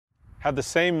have the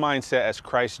same mindset as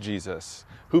Christ Jesus,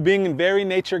 who being in very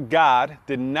nature God,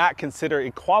 did not consider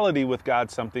equality with God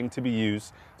something to be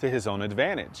used to his own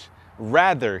advantage.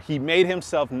 Rather, he made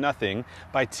himself nothing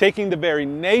by taking the very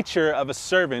nature of a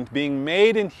servant, being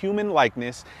made in human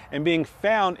likeness and being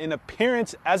found in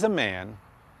appearance as a man.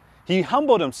 He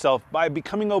humbled himself by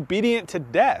becoming obedient to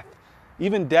death,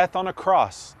 even death on a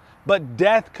cross. But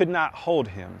death could not hold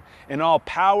him. In all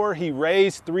power, he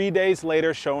raised 3 days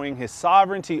later, showing his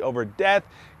sovereignty over death,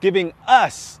 giving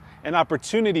us an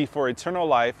opportunity for eternal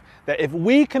life, that if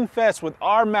we confess with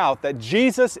our mouth that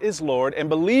Jesus is Lord and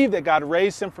believe that God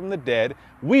raised him from the dead,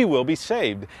 we will be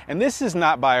saved. And this is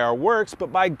not by our works,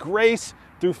 but by grace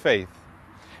through faith.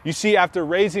 You see, after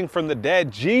raising from the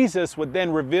dead, Jesus would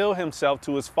then reveal himself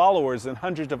to his followers and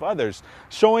hundreds of others,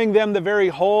 showing them the very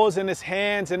holes in his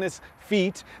hands and his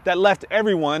feet that left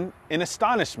everyone in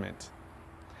astonishment.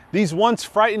 These once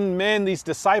frightened men, these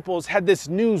disciples, had this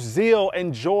new zeal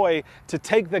and joy to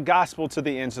take the gospel to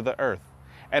the ends of the earth.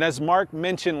 And as Mark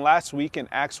mentioned last week in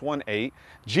Acts 1:8,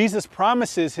 Jesus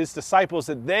promises his disciples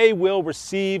that they will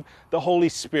receive the Holy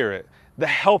Spirit, the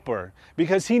Helper,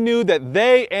 because he knew that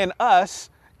they and us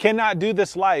cannot do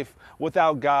this life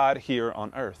without God here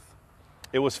on earth.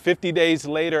 It was 50 days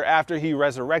later after he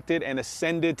resurrected and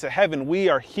ascended to heaven. We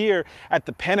are here at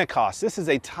the Pentecost. This is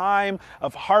a time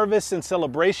of harvest and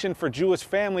celebration for Jewish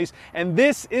families. And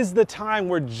this is the time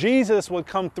where Jesus would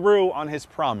come through on his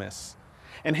promise.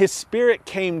 And his Spirit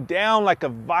came down like a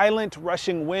violent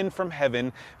rushing wind from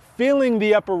heaven, filling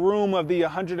the upper room of the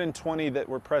 120 that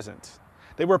were present.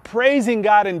 They were praising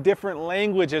God in different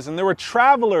languages, and there were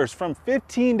travelers from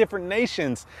 15 different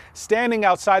nations standing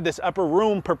outside this upper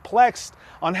room, perplexed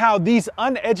on how these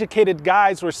uneducated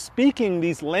guys were speaking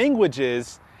these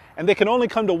languages, and they could only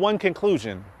come to one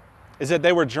conclusion, is that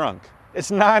they were drunk.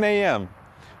 It's 9 a.m.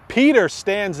 Peter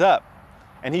stands up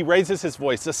and he raises his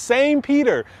voice. The same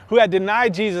Peter who had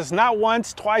denied Jesus not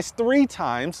once, twice, 3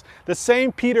 times. The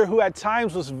same Peter who at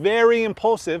times was very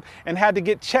impulsive and had to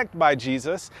get checked by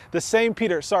Jesus. The same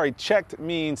Peter, checked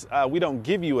means we don't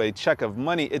give you a check of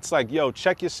money. It's like, yo,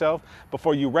 check yourself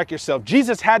before you wreck yourself.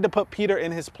 Jesus had to put Peter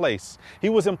in his place. He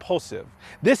was impulsive.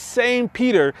 This same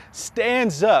Peter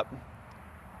stands up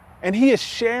and he is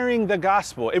sharing the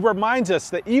gospel. It reminds us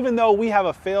that even though we have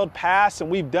a failed past and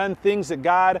we've done things that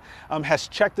God has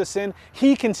checked us in,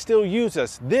 he can still use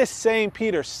us. This same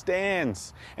Peter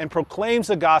stands and proclaims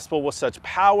the gospel with such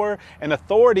power and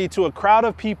authority to a crowd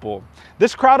of people.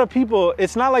 This crowd of people,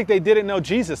 it's not like they didn't know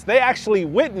Jesus. They actually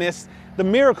witnessed the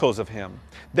miracles of him.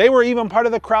 They were even part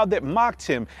of the crowd that mocked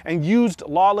him and used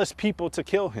lawless people to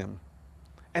kill him.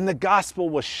 And the gospel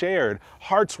was shared,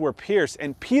 hearts were pierced,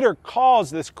 and Peter calls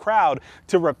this crowd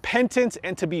to repentance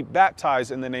and to be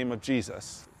baptized in the name of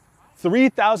Jesus.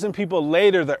 3,000 people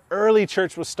later, the early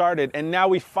church was started, and now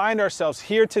we find ourselves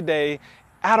here today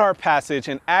at our passage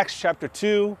in Acts chapter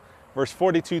 2, verse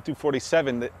 42 through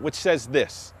 47, which says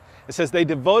this. It says, they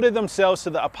devoted themselves to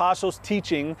the apostles'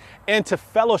 teaching and to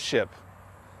fellowship,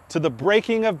 to the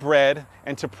breaking of bread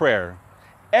and to prayer.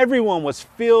 Everyone was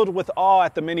filled with awe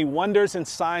at the many wonders and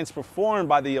signs performed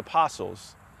by the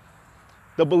apostles.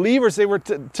 The believers, they were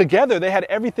together. They had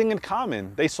everything in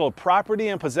common. They sold property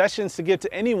and possessions to give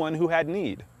to anyone who had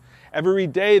need. Every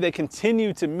day they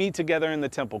continued to meet together in the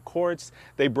temple courts.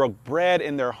 They broke bread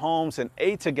in their homes and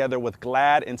ate together with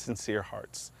glad and sincere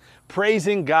hearts,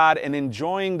 praising God and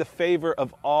enjoying the favor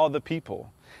of all the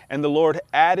people. And the Lord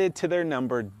added to their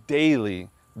number daily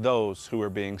those who were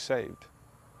being saved.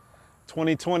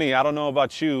 2020, I don't know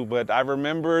about you, but I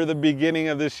remember the beginning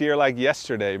of this year like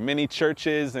yesterday. Many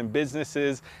churches and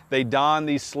businesses, they donned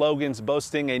these slogans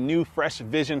boasting a new, fresh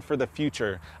vision for the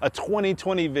future, a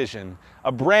 2020 vision.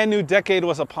 A brand new decade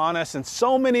was upon us, and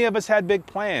so many of us had big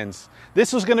plans.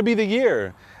 This was going to be the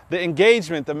year. The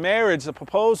engagement, the marriage, the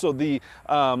proposal, the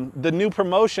new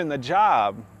promotion, the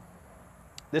job.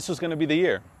 This was going to be the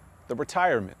year, the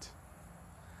retirement.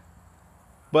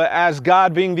 But as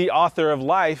God, being the author of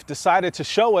life, decided to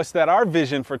show us that our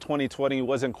vision for 2020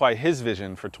 wasn't quite his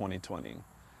vision for 2020.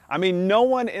 I mean, no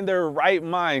one in their right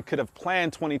mind could have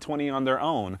planned 2020 on their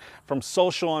own. From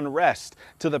social unrest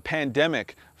to the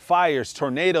pandemic, fires,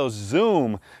 tornadoes,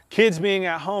 Zoom, kids being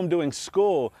at home doing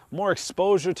school, more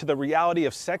exposure to the reality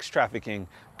of sex trafficking,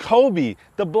 Kobe,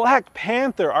 the Black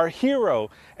Panther, our hero,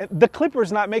 and the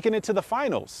Clippers not making it to the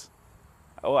finals.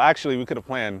 Well, actually, we could have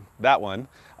planned that one.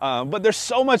 But there's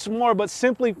so much more. But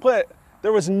simply put,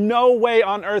 there was no way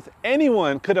on earth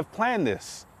anyone could have planned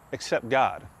this except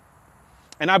God.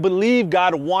 And I believe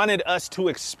God wanted us to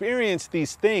experience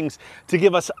these things to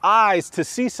give us eyes to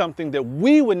see something that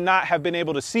we would not have been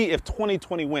able to see if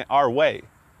 2020 went our way.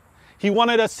 He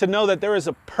wanted us to know that there is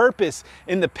a purpose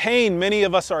in the pain many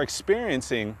of us are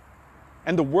experiencing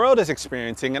and the world is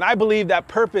experiencing. And I believe that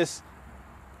purpose,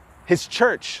 His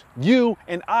church, you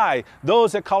and I,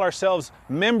 those that call ourselves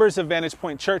members of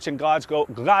VantagePoint Church and God's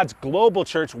global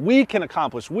church, we can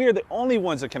accomplish. We are the only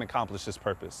ones that can accomplish this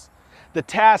purpose. The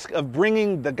task of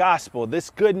bringing the gospel, this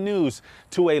good news,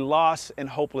 to a lost and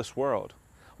hopeless world.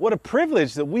 What a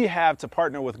privilege that we have to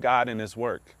partner with God in His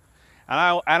work.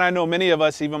 And I know many of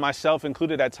us, even myself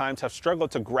included at times, have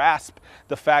struggled to grasp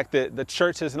the fact that the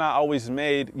church has not always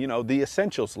made, the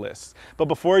essentials list. But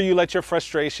before you let your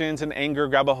frustrations and anger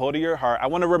grab a hold of your heart, I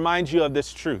want to remind you of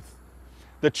this truth.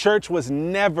 The church was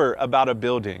never about a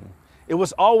building. It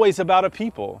was always about a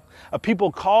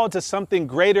people called to something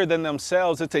greater than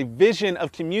themselves. It's a vision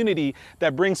of community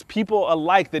that brings people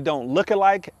alike that don't look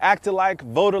alike, act alike,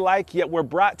 vote alike, yet we're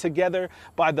brought together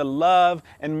by the love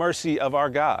and mercy of our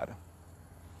God.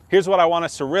 Here's what I want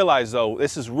us to realize, though.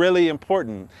 This is really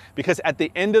important because at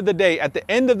the end of the day, at the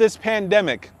end of this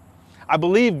pandemic, I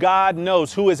believe God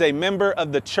knows who is a member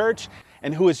of the church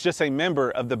and who is just a member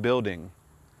of the building.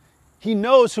 He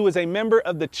knows who is a member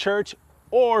of the church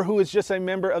or who is just a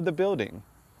member of the building.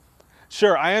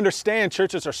 Sure, I understand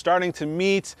churches are starting to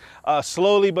meet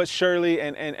slowly but surely,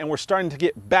 and we're starting to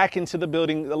get back into the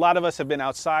building. A lot of us have been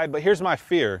outside, but here's my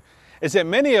fear. Is that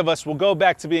many of us will go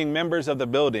back to being members of the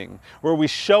building, where we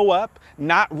show up,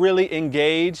 not really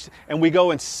engaged, and we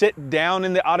go and sit down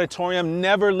in the auditorium,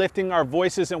 never lifting our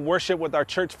voices in worship with our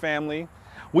church family.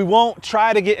 We won't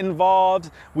try to get involved.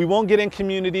 We won't get in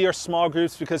community or small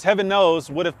groups because heaven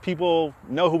knows what if people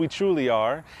know who we truly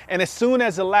are. And as soon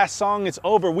as the last song is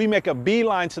over, we make a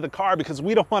beeline to the car because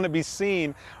we don't want to be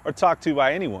seen or talked to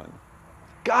by anyone.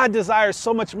 God desires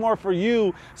so much more for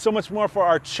you, so much more for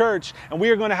our church, and we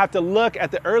are going to have to look at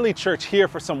the early church here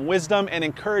for some wisdom and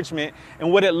encouragement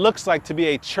in what it looks like to be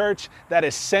a church that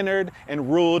is centered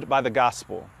and ruled by the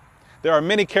gospel. There are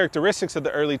many characteristics of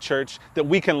the early church that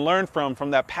we can learn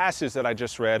from that passage that I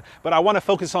just read, but I want to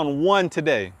focus on one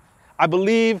today. I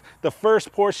believe the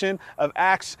first portion of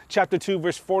Acts chapter 2,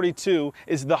 verse 42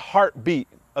 is the heartbeat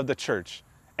of the church,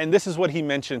 and this is what he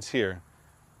mentions here.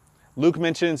 Luke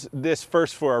mentions this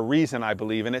first for a reason, I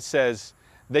believe, and it says,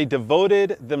 they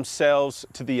devoted themselves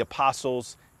to the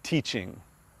apostles' teaching.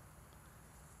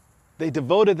 They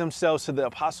devoted themselves to the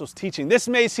apostles' teaching. This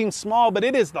may seem small, but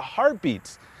it is the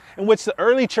heartbeats in which the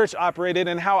early church operated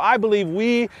and how I believe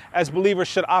we as believers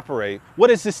should operate. What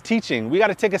is this teaching? We got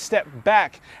to take a step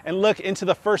back and look into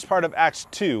the first part of Acts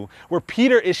 2, where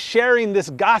Peter is sharing this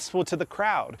gospel to the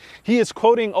crowd. He is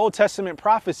quoting Old Testament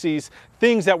prophecies,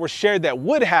 things that were shared that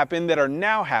would happen that are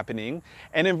now happening.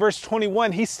 And in verse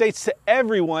 21, he states to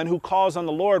everyone who calls on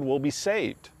the Lord will be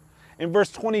saved. In verse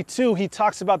 22, he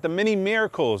talks about the many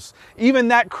miracles. Even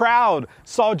that crowd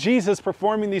saw Jesus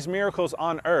performing these miracles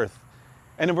on earth.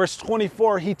 And in verse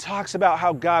 24, he talks about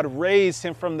how God raised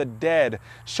him from the dead,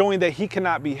 showing that he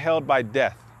cannot be held by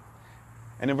death.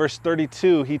 And in verse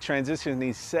 32, he transitions and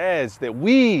he says that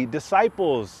we,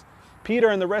 disciples, Peter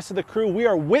and the rest of the crew, we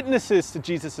are witnesses to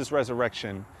Jesus'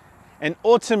 resurrection. And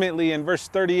ultimately, in verse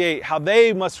 38, how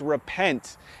they must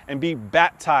repent and be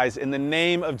baptized in the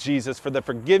name of Jesus for the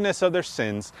forgiveness of their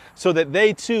sins, so that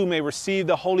they too may receive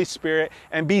the Holy Spirit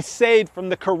and be saved from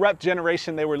the corrupt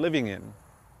generation they were living in.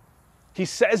 He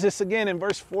says this again in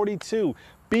verse 42,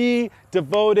 be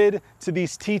devoted to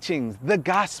these teachings, the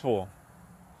gospel.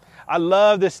 I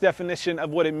love this definition of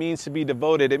what it means to be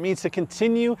devoted. It means to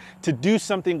continue to do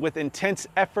something with intense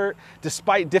effort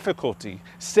despite difficulty,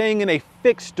 staying in a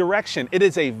fixed direction. It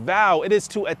is a vow. It is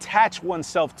to attach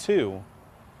oneself to.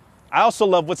 I also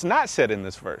love what's not said in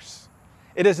this verse.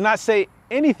 It does not say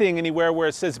anything anywhere where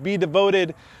it says be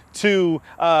devoted to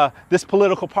this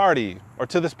political party or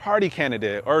to this party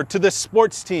candidate or to this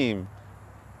sports team.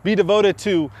 Be devoted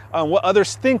to what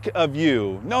others think of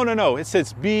you. No. It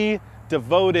says be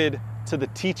devoted to the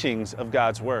teachings of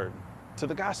God's word, to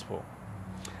the gospel.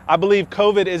 I believe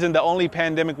COVID isn't the only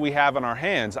pandemic we have on our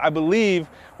hands. I believe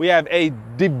we have a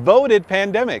devoted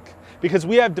pandemic because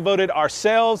we have devoted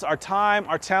ourselves, our time,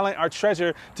 our talent, our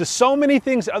treasure to so many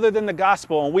things other than the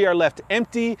gospel, and we are left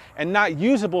empty and not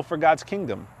usable for God's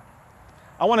kingdom.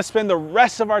 I want to spend the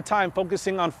rest of our time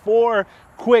focusing on 4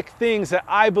 quick things that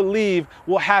I believe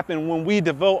will happen when we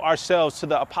devote ourselves to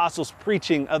the apostles'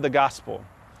 preaching of the gospel.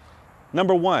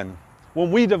 Number 1,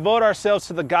 when we devote ourselves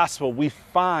to the gospel, we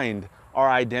find our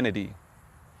identity.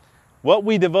 What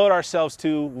we devote ourselves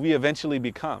to, we eventually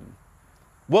become.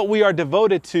 What we are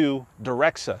devoted to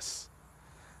directs us.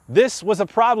 This was a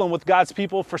problem with God's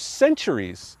people for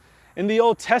centuries. In the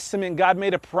Old Testament, God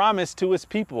made a promise to his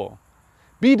people.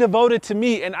 Be devoted to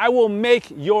me, and I will make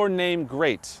your name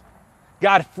great.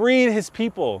 God freed his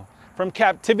people from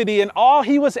captivity, and all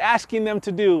he was asking them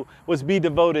to do was be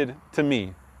devoted to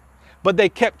me. But they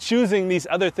kept choosing these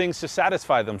other things to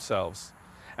satisfy themselves.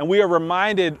 And we are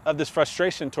reminded of this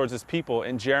frustration towards his people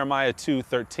in Jeremiah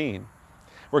 2:13,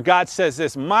 where God says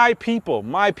this, my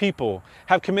people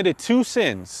have committed two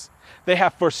sins. They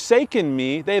have forsaken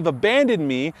me, they have abandoned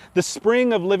me, the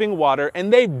spring of living water,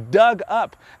 and they've dug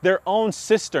up their own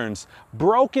cisterns,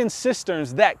 broken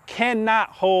cisterns that cannot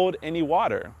hold any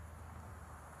water.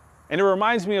 And it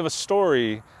reminds me of a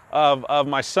story of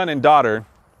my son and daughter.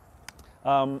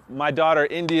 My daughter,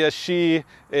 India, she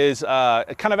is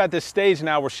kind of at this stage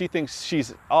now where she thinks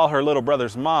she's all her little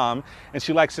brother's mom, and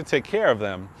she likes to take care of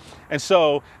them. And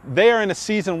so they are in a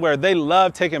season where they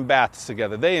love taking baths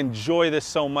together. They enjoy this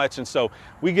so much. And so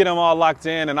we get them all locked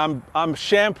in, and I'm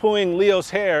shampooing Leo's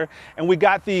hair, and we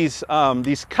got these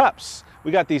cups.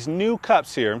 We got these new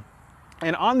cups here.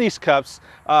 And on these cups,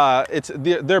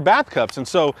 they're bath cups. And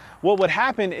so what would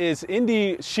happen is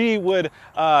Indy, she would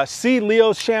see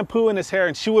Leo's shampoo in his hair,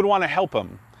 and she would want to help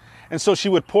him. And so she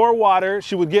would pour water.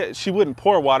 She wouldn't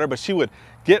pour water, but she would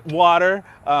get water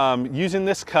using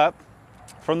this cup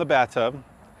from the bathtub.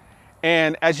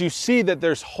 And as you see that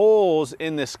there's holes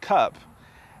in this cup,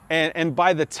 and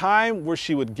by the time where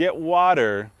she would get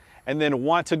water and then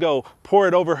want to go pour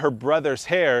it over her brother's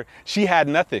hair, she had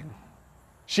nothing.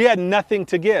 She had nothing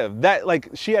to give.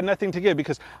 She had nothing to give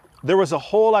because there was a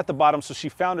hole at the bottom, so she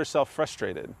found herself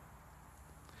frustrated.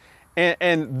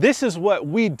 And this is what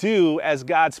we do as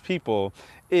God's people,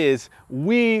 is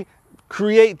we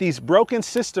create these broken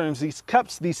cisterns, these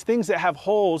cups, these things that have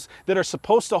holes that are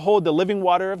supposed to hold the living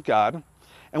water of God,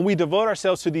 and we devote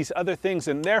ourselves to these other things,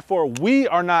 and therefore we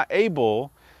are not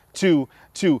able to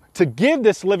give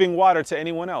this living water to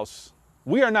anyone else.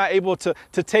 We are not able to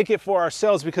take it for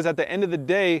ourselves, because at the end of the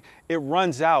day, it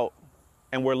runs out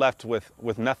and we're left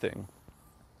with nothing.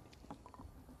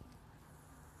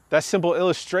 That simple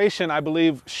illustration, I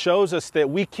believe, shows us that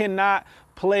we cannot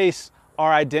place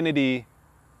our identity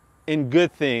in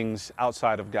good things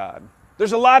outside of God.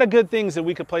 There's a lot of good things that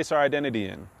we could place our identity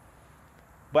in.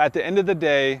 But at the end of the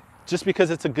day, just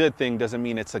because it's a good thing doesn't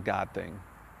mean it's a God thing.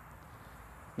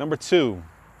 Number two,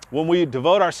 when we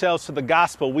devote ourselves to the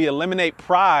gospel, we eliminate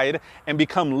pride and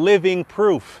become living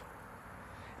proof.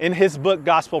 In his book,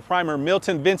 Gospel Primer,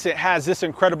 Milton Vincent has this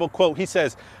incredible quote. He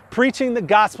says, preaching the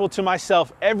gospel to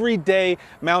myself every day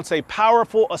mounts a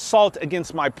powerful assault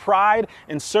against my pride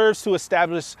and serves to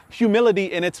establish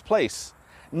humility in its place.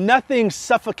 Nothing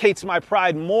suffocates my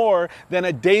pride more than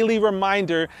a daily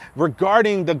reminder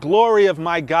regarding the glory of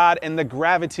my God and the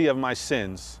gravity of my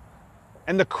sins,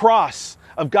 and the cross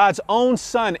of God's own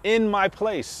Son in my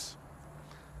place.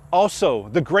 Also,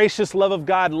 the gracious love of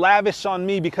God lavished on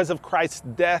me because of Christ's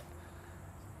death.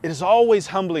 It is always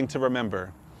humbling to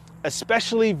remember,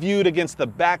 especially viewed against the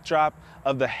backdrop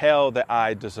of the hell that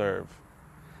I deserve.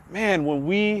 Man, when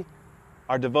we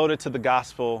are devoted to the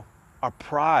gospel, our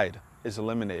pride is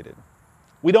eliminated.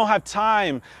 We don't have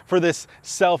time for this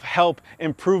self-help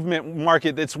improvement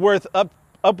market that's worth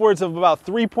upwards of about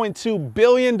 $3.2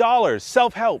 billion.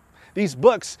 Self-help. These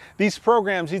books, these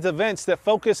programs, these events that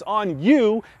focus on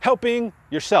you helping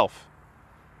yourself.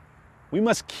 We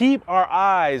must keep our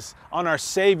eyes on our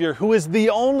Savior, who is the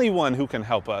only one who can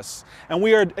help us. And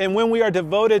when we are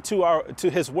devoted to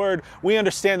his word, we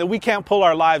understand that we can't pull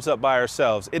our lives up by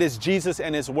ourselves. It is Jesus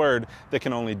and his word that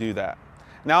can only do that.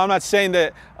 Now, I'm not saying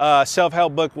that a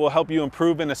self-help book will help you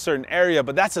improve in a certain area,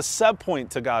 but that's a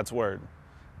sub-point to God's word.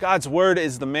 God's word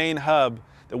is the main hub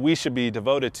that we should be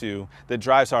devoted to, that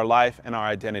drives our life and our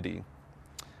identity.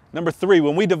 Number three,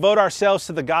 when we devote ourselves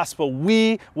to the gospel,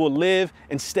 we will live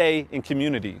and stay in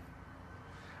community.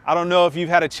 I don't know if you've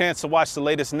had a chance to watch the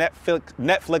latest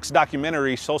Netflix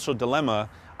documentary, Social Dilemma.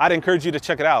 I'd encourage you to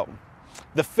check it out.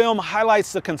 The film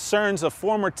highlights the concerns of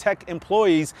former tech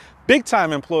employees,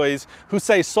 big-time employees, who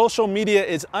say social media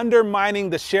is undermining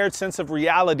the shared sense of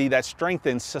reality that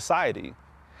strengthens society.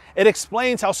 It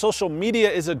explains how social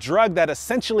media is a drug that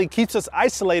essentially keeps us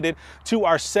isolated to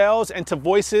ourselves and to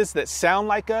voices that sound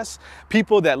like us,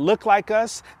 people that look like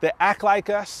us, that act like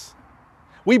us.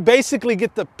 We basically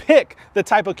get to pick the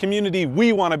type of community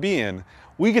we want to be in.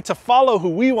 We get to follow who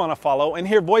we want to follow and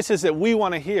hear voices that we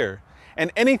want to hear. And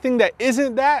anything that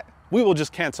isn't that, we will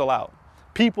just cancel out,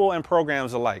 people and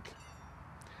programs alike.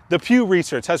 The Pew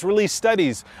Research has released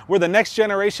studies where the next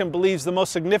generation believes the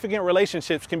most significant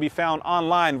relationships can be found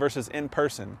online versus in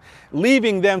person,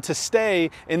 leaving them to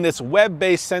stay in this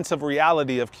web-based sense of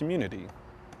reality of community.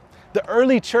 The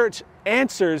early church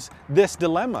answers this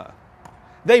dilemma.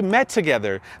 They met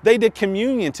together. They did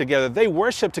communion together. They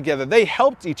worshiped together. They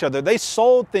helped each other. They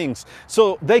sold things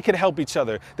so they could help each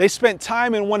other. They spent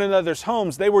time in one another's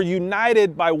homes. They were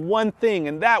united by one thing,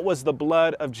 and that was the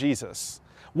blood of Jesus.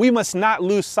 We must not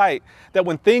lose sight that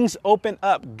when things open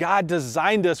up, God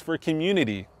designed us for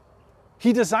community.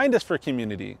 He designed us for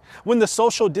community. When the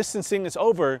social distancing is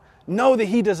over, know that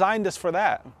He designed us for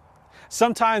that.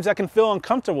 Sometimes that can feel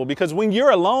uncomfortable because when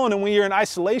you're alone and when you're in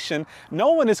isolation,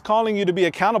 no one is calling you to be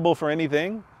accountable for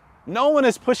anything. No one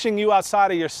is pushing you outside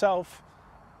of yourself.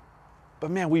 But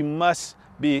man, we must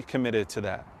be committed to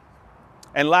that.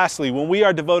 And lastly, when we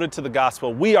are devoted to the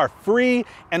gospel, we are free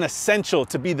and essential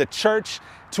to be the church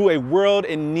to a world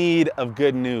in need of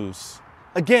good news.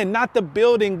 Again, not the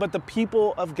building, but the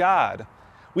people of God.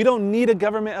 We don't need a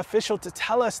government official to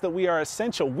tell us that we are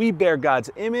essential. We bear God's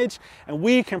image and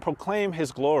we can proclaim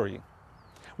His glory.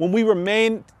 When we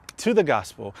remain to the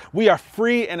gospel, we are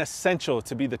free and essential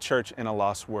to be the church in a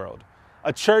lost world.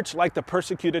 A church like the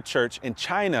persecuted church in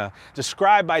China,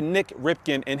 described by Nick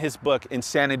Ripken in his book,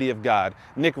 Insanity of God.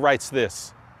 Nick writes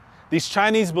this: these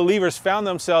Chinese believers found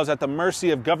themselves at the mercy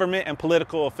of government and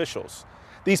political officials.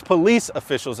 These police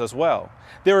officials as well.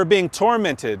 They were being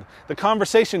tormented. The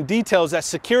conversation details that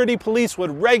security police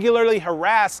would regularly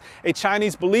harass a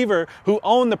Chinese believer who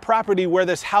owned the property where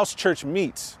this house church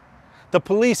meets. The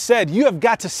police said, "You have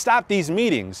got to stop these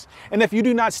meetings. And if you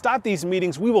do not stop these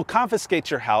meetings, we will confiscate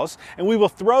your house and we will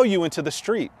throw you into the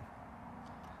street."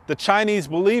 The Chinese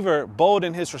believer, bold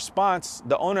in his response,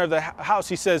 the owner of the house,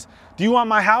 he says, "Do you want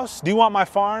my house? Do you want my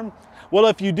farm? Well,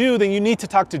 if you do, then you need to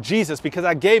talk to Jesus because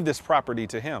I gave this property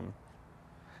to Him."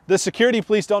 The security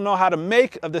police don't know how to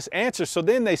make of this answer. So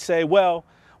then they say, "Well,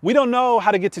 we don't know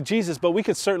how to get to Jesus, but we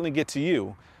could certainly get to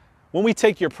you. When we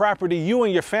take your property, you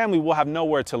and your family will have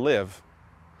nowhere to live."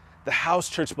 The house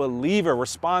church believer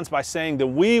responds by saying that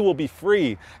we will be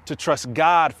free to trust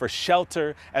God for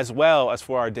shelter as well as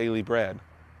for our daily bread.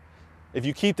 "If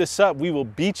you keep this up, we will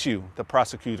beat you," the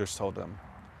prosecutors told them.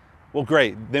 Well,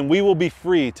 great. Then we will be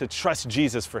free to trust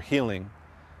Jesus for healing.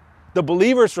 The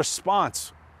believer's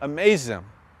response amazed them.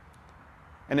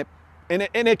 And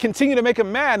it continued to make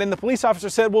him mad. And the police officer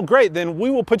said, "Well, great. Then we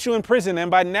will put you in prison."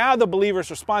 And by now, the believer's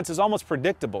response is almost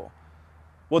predictable.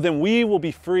 Well, then we will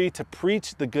be free to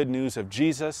preach the good news of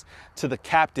Jesus to the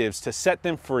captives, to set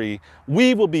them free.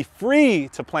 We will be free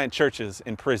to plant churches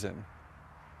in prison.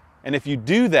 And if you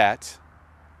do that,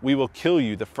 we will kill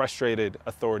you, the frustrated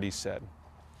authorities said.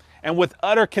 And with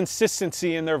utter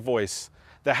consistency in their voice,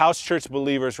 the house church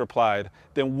believers replied,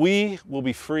 "Then we will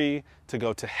be free to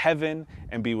go to heaven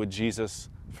and be with Jesus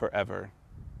forever."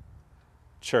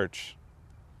 Church,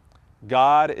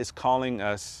 God is calling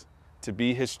us to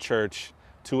be His church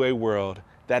to a world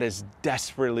that is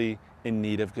desperately in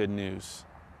need of good news.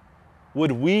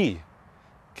 Would we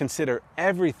consider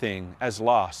everything as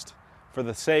lost for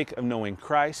the sake of knowing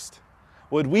Christ?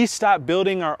 Would we stop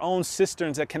building our own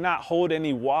cisterns that cannot hold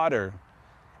any water?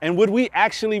 And would we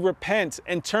actually repent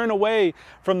and turn away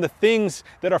from the things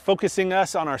that are focusing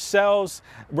us on ourselves,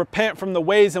 repent from the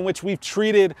ways in which we've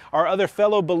treated our other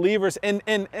fellow believers, and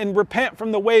repent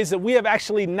from the ways that we have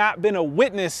actually not been a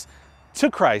witness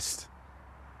to Christ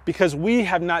because we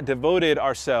have not devoted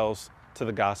ourselves to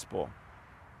the gospel?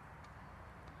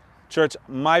 Church,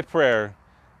 my prayer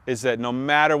is that no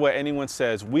matter what anyone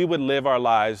says, we would live our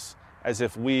lives as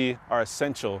if we are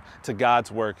essential to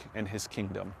God's work and His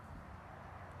kingdom.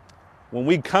 When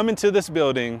we come into this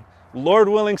building, Lord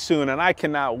willing soon, and I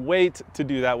cannot wait to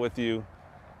do that with you.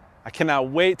 I cannot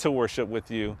wait to worship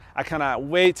with you. I cannot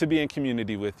wait to be in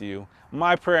community with you.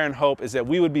 My prayer and hope is that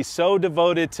we would be so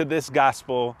devoted to this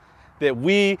gospel that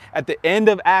we, at the end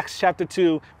of Acts chapter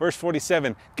 2, verse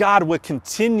 47, God would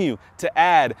continue to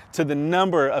add to the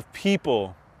number of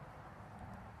people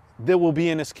that will be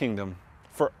in His kingdom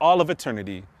for all of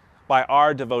eternity by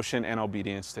our devotion and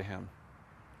obedience to Him.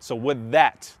 So would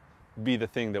that be the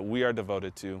thing that we are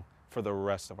devoted to for the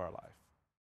rest of our life?